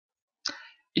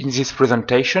In this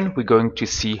presentation, we're going to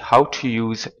see how to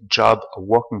use job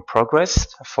work in progress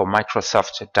for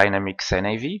Microsoft Dynamics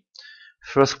NAV.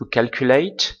 First, we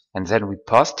calculate, and then we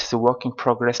post the work in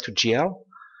progress to GL.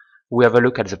 We have a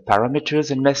look at the parameters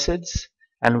and methods,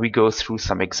 and we go through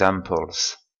some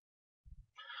examples.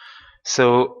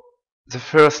 So, the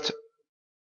first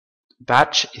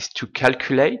batch is to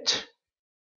calculate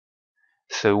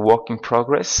the work in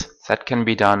progress. That can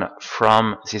be done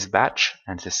from this batch,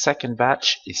 and the second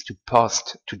batch is to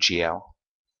post to GL.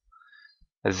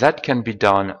 That can be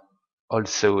done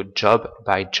also job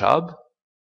by job.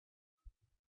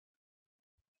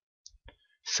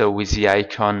 So with the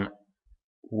icon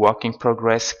work in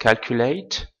progress,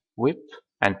 calculate, whip,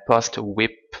 and post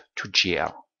whip to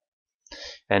GL.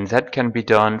 And that can be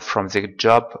done from the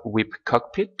job whip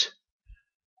cockpit,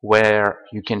 where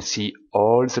you can see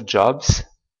all the jobs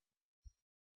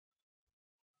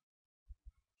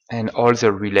and all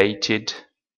the related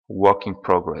work in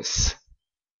progress.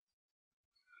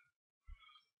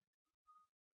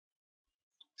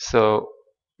 So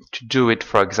to do it,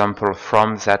 for example,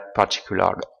 from that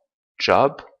particular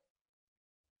job,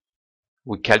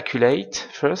 we calculate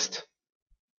first.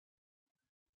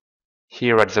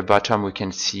 Here at the bottom we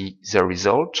can see the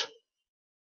result.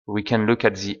 We can look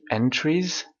at the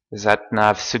entries that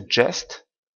NAV suggests.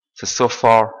 So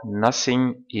far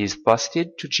nothing is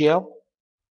posted to GL.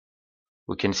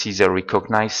 We can see the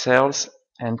recognized sales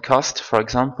and cost, for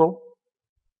example.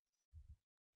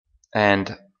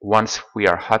 And once we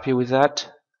are happy with that,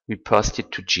 we post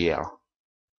it to GL.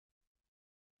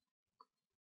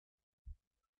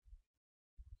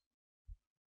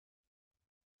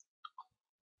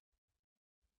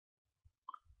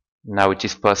 Now it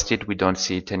is posted, we don't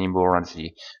see it anymore on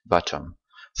the bottom.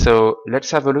 So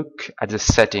let's have a look at the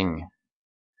setting.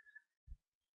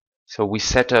 So we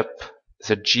set up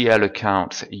the GL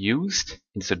accounts used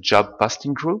in the job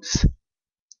posting groups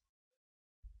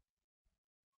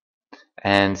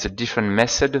and the different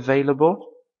methods available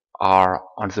are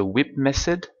on the whip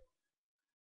method.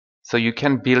 So you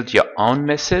can build your own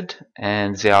method,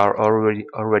 and there are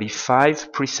already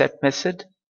 5 preset methods.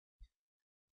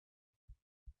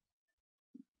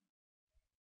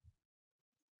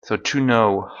 So to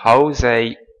know how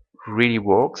they really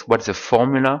work, what's the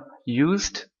formula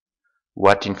used,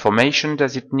 what information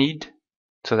does it need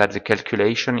so that the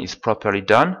calculation is properly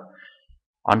done.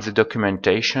 On the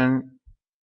documentation,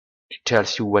 it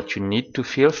tells you what you need to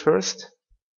fill first.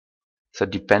 So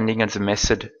depending on the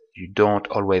method, you don't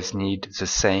always need the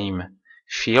same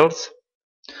fields.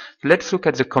 Let's look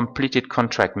at the completed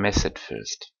contract method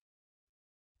first.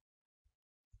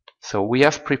 So we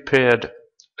have prepared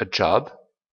a job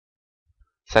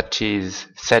that is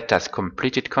set as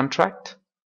completed contract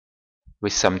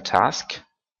with some task,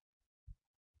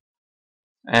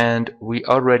 and we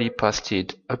already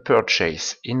posted a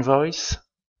purchase invoice,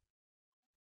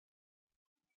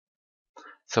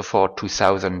 so for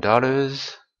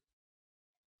 $2,000,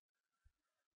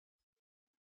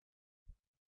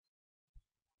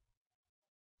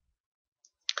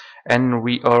 and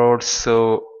we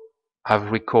also have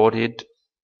recorded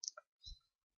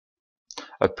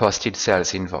a posted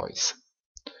sales invoice.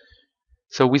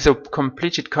 So with a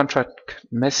completed contract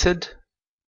method,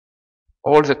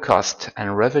 all the costs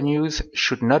and revenues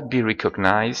should not be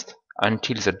recognized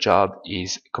until the job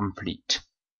is complete.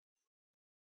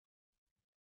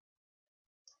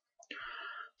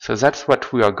 So that's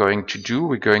what we are going to do.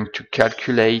 We're going to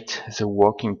calculate the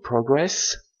work in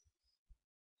progress.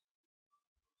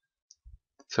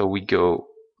 So we go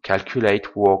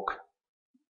calculate work,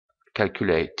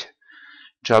 calculate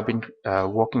job in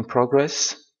work in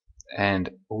progress, and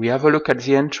we have a look at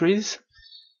the entries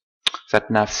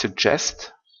that NAV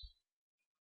suggests.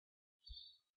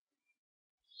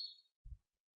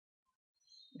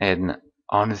 And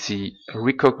on the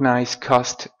recognized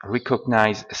cost,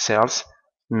 recognized sales,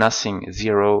 nothing,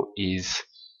 0 is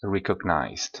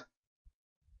recognized.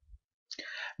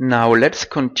 Now let's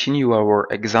continue our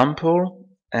example,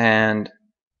 and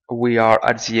we are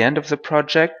at the end of the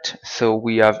project. So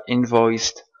we have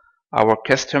invoiced our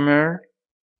customer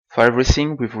for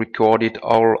everything. We've recorded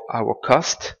all our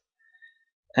costs,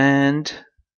 and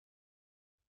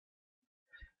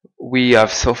we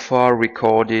have so far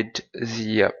recorded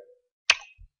the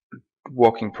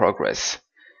work in progress.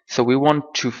 So we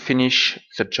want to finish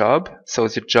the job. So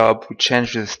the job, we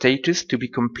change the status to be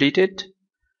completed,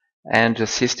 and the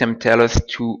system tells us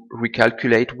to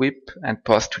recalculate whip and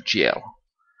post to GL.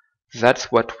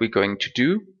 That's what we're going to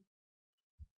do.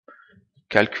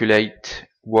 Calculate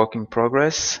work in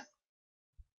progress.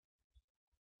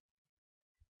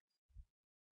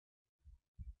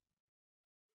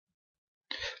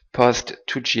 post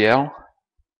to GL.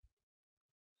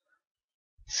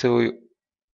 So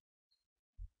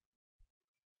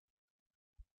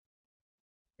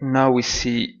now we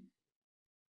see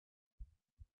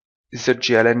the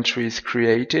GL entry is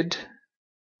created,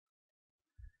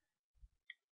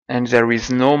 and there is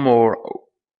no more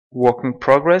work in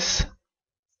progress.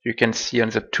 You can see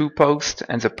on the two posts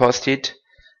and the posted,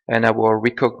 and our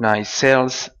recognized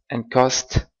sales and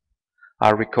cost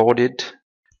are recorded.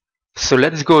 So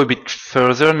let's go a bit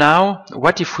further now.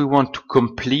 What if we want to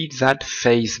complete that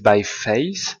phase by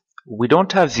phase? We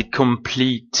don't have the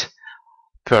complete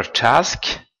per task.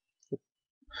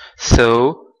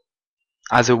 So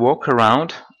as a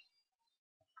workaround,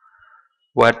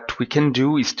 what we can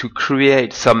do is to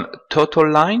create some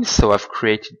total lines. So I've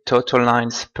created total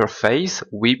lines per phase,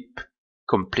 WIP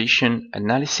completion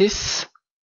analysis,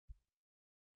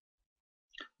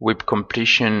 WIP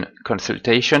completion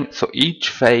consultation. So each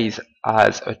phase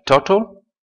has a total.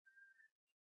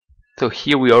 So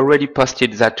here we already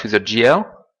posted that to the GL,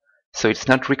 so it's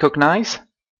not recognized.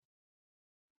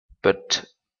 But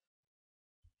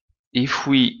if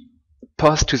we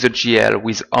post to the GL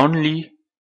with only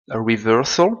a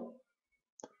reversal,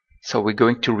 so we're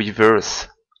going to reverse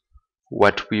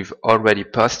what we've already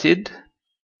posted,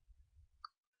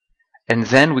 and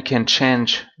then we can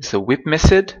change the WIP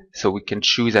method, so we can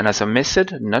choose another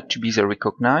method not to be the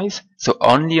recognize. So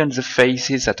only on the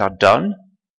phases that are done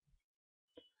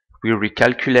we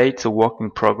recalculate the work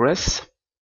in progress.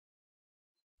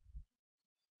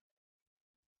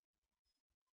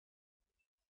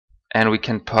 And we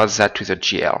can pass that to the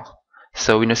GL.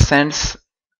 So in a sense,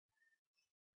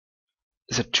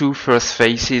 the two first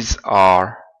phases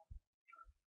are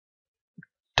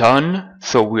done,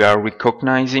 so we are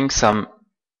recognizing some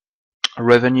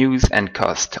revenues and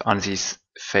cost on these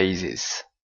phases.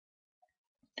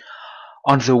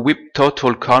 On the WIP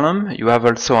total column, you have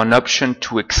also an option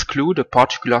to exclude a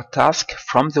particular task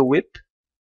from the WIP.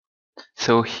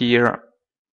 So here,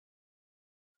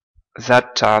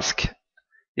 that task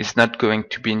is not going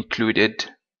to be included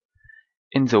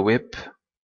in the WIP.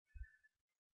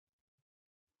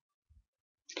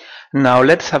 Now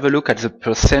let's have a look at the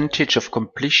percentage of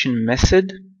completion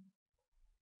method.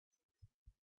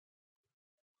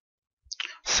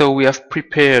 So we have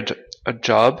prepared a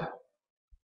job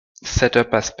set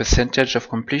up as percentage of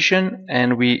completion,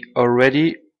 and we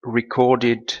already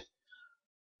recorded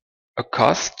a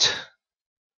cost.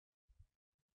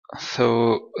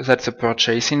 So that's a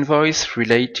purchase invoice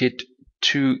related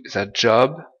to that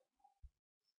job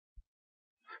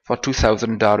for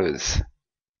 $2,000.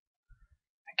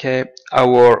 Okay,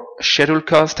 our schedule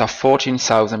costs are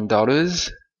 $14,000.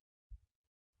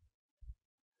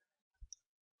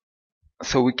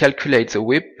 So we calculate the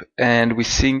WIP and we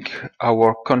think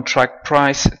our contract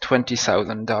price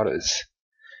 $20,000.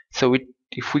 So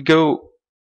if we go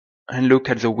and look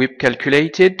at the WIP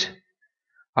calculated,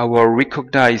 our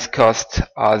recognized cost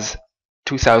as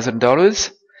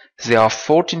 $2,000. They are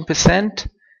 14%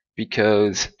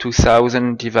 because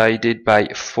 2,000 divided by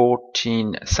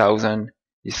 14,000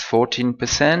 is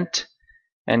 14%.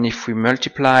 And if we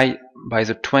multiply by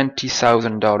the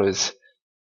 $20,000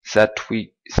 that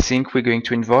we think we're going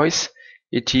to invoice,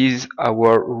 it is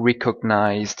our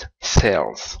recognized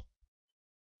sales.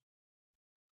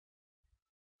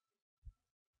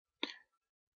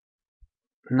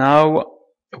 Now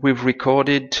we've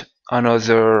recorded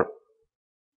another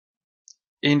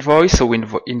invoice, so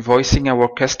invoicing our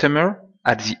customer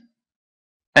at the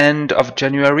end of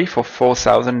January for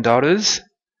 $4,000.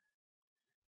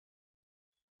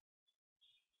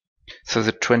 So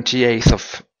the 28th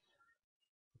of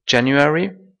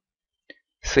January.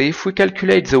 So if we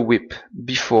calculate the WIP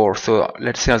before, so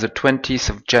let's say on the 20th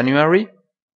of January,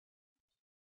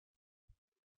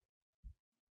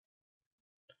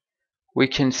 we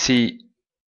can see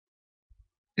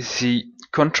the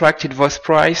contract invoice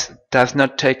price does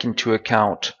not take into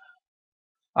account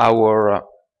our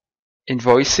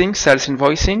invoicing, sales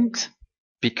invoicing,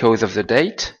 because of the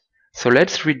date. So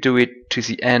let's redo it to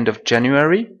the end of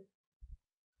January.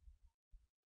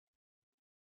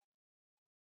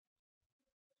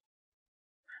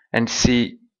 And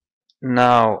see,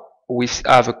 now we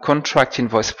have a contract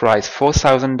invoice price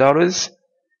 $4,000,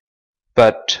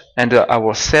 and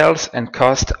our sales and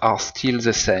cost are still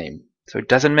the same. So it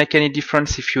doesn't make any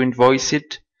difference if you invoice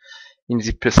it in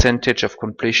the percentage of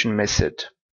completion method.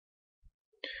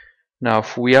 Now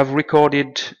if we have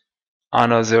recorded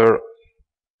another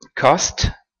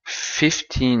cost,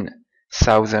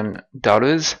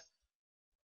 $15,000.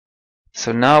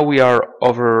 So now we are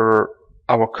over,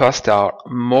 our costs are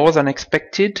more than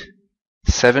expected,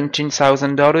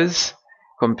 $17,000.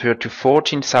 compared to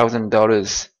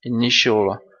 $14,000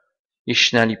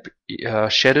 initially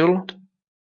scheduled.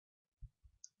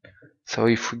 So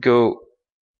if we go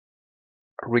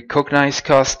recognized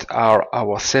costs are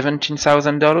our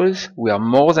 $17,000, we are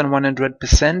more than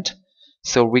 100%,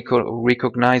 so we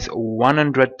recognize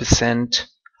 100%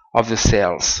 of the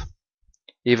sales,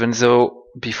 even though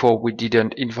before we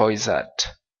didn't invoice that.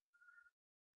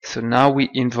 So now we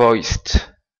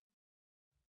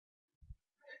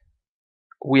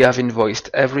have invoiced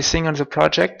everything on the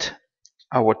project,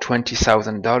 our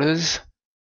 $20,000.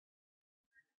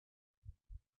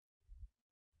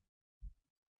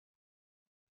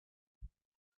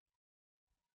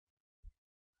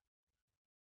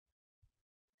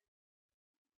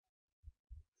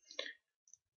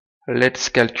 Let's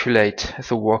calculate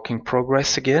the work in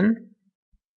progress again.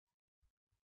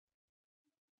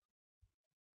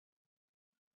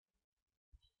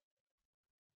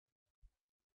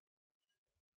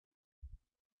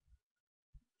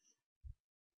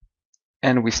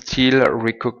 And we still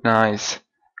recognize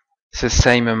the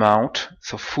same amount.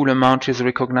 So full amount is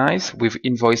recognized. We've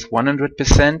invoiced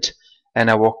 100% and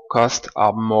our costs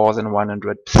are more than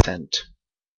 100%.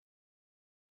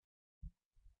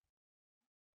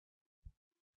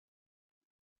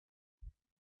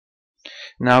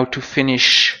 Now to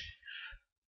finish,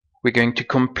 we're going to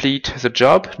complete the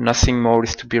job. Nothing more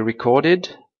is to be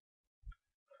recorded.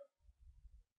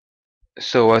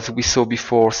 So as we saw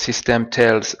before, system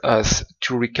tells us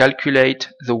to recalculate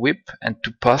the WIP and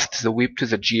to post the WIP to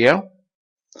the GL.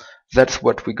 That's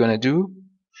what we're going to do.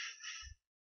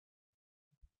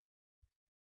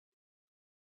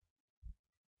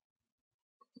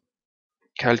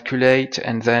 Calculate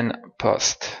and then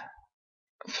post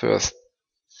first.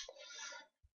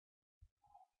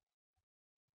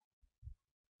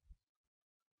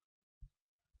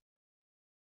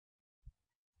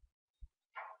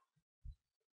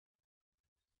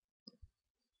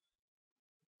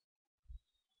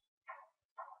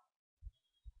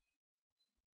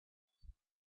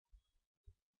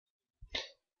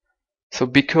 So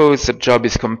because the job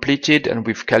is completed and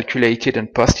we've calculated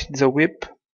and posted the WIP,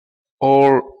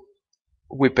 all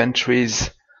WIP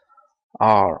entries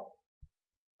are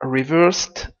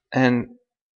reversed and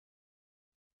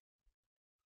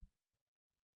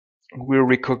we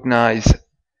recognize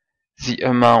the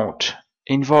amount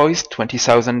invoiced,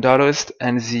 $20,000,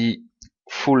 and the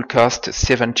full cost,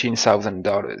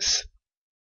 $17,000.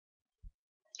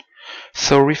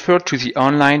 So refer to the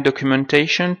online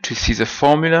documentation to see the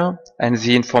formula and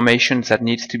the information that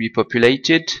needs to be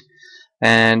populated,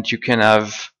 and you can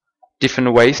have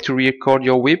different ways to record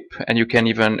your WIP, and you can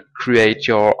even create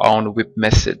your own WIP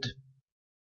method.